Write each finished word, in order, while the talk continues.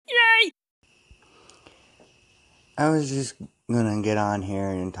I was just gonna get on here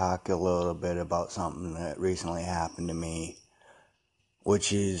and talk a little bit about something that recently happened to me,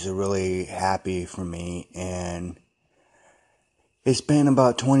 which is really happy for me, and it's been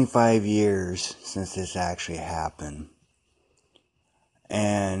about 25 years since this actually happened.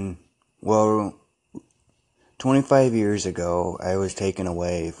 And, well, 25 years ago, I was taken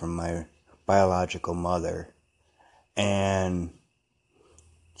away from my biological mother, and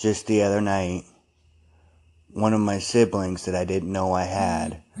just the other night, one of my siblings that I didn't know I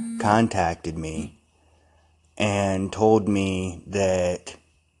had contacted me and told me that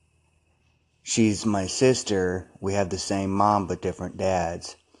she's my sister. We have the same mom but different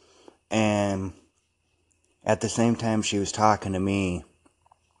dads. And at the same time she was talking to me,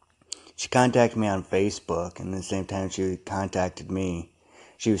 she contacted me on Facebook, and at the same time she contacted me,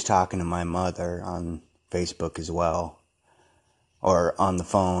 she was talking to my mother on Facebook as well, or on the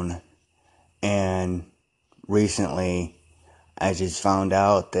phone. And recently, I just found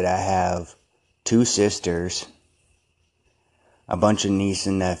out that I have 2 sisters, a bunch of nieces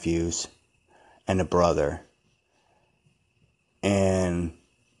and nephews, and a brother. And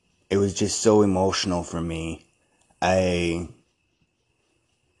it was just so emotional for me. That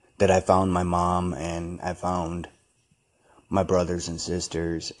I found my mom and I found my brothers and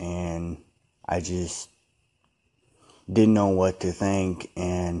sisters, and I just didn't know what to think.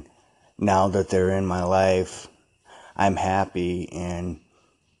 And now that they're in my life, I'm happy, and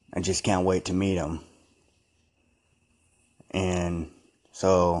I just can't wait to meet them. And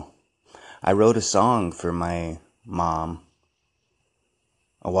so I wrote a song for my mom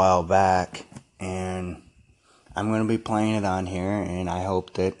a while back, and I'm going to be playing it on here, and I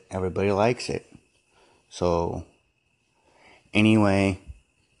hope that everybody likes it. So anyway,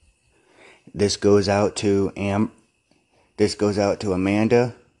 this goes out to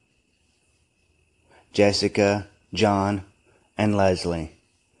Amanda, Jessica, John, and Leslie.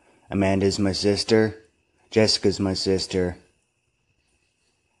 Amanda's my sister, Jessica's my sister,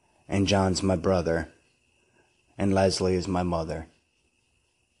 and John's my brother, and Leslie is my mother.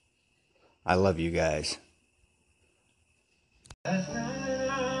 I love you guys. Last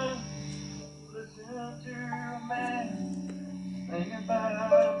night, listening to a man singing about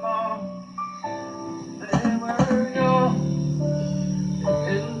a mom. They were young,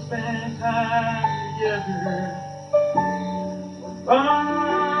 didn't spend time together.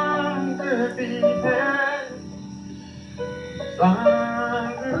 Some could be there,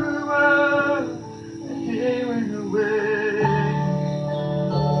 some grew up and he went away.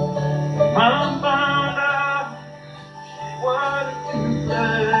 Mom found out she wanted to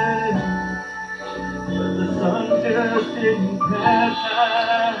play, but the sun just didn't have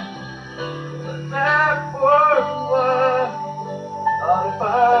time. But that was what I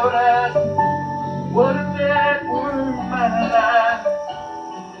thought about asking, what if that were my life?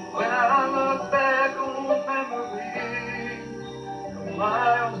 When I look back on memories of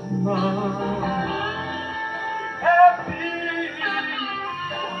my own mom, happy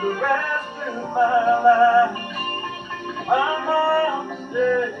for the rest of my life. My mom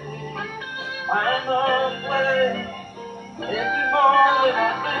steady, my mom play. Every morning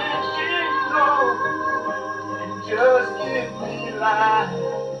I think she's gone and just give me life.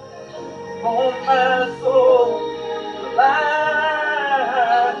 On my soul, the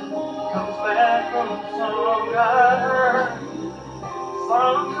light comes back from a song I heard.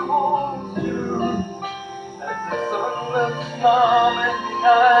 Song you won't do as the sun looks mom in the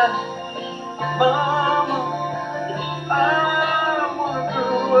eye. Mama, I wanna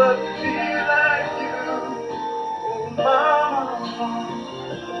grow up to be like you. Oh, mama,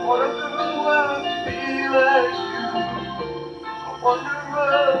 I wanna grow up to be like you. I wonder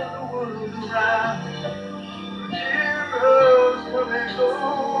what the world's around. Heroes come and go,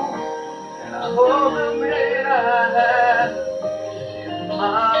 and I hold the man I had in my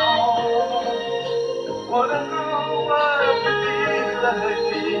own. Wanna grow up to be like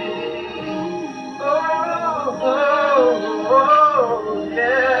me. Oh, oh, oh,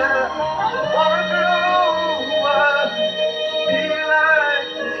 yeah. Wanna grow up to be like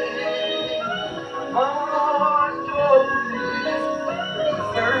me. Mama always told me, there's a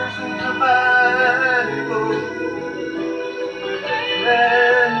verse in the Bible.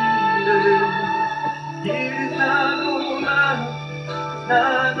 It is not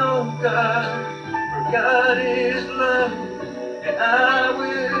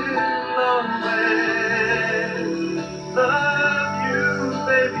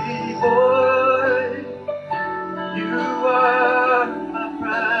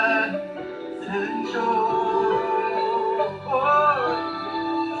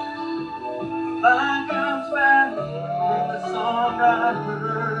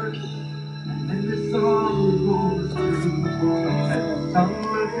And the song goes through, and the sun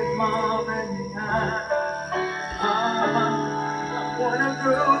looks at mom and I. Mama, I wanna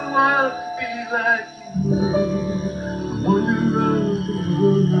grow up to be like you. I wonder of the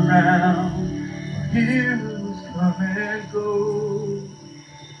world around, heroes come and go.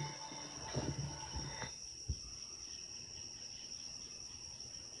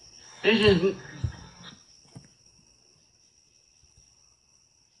 This is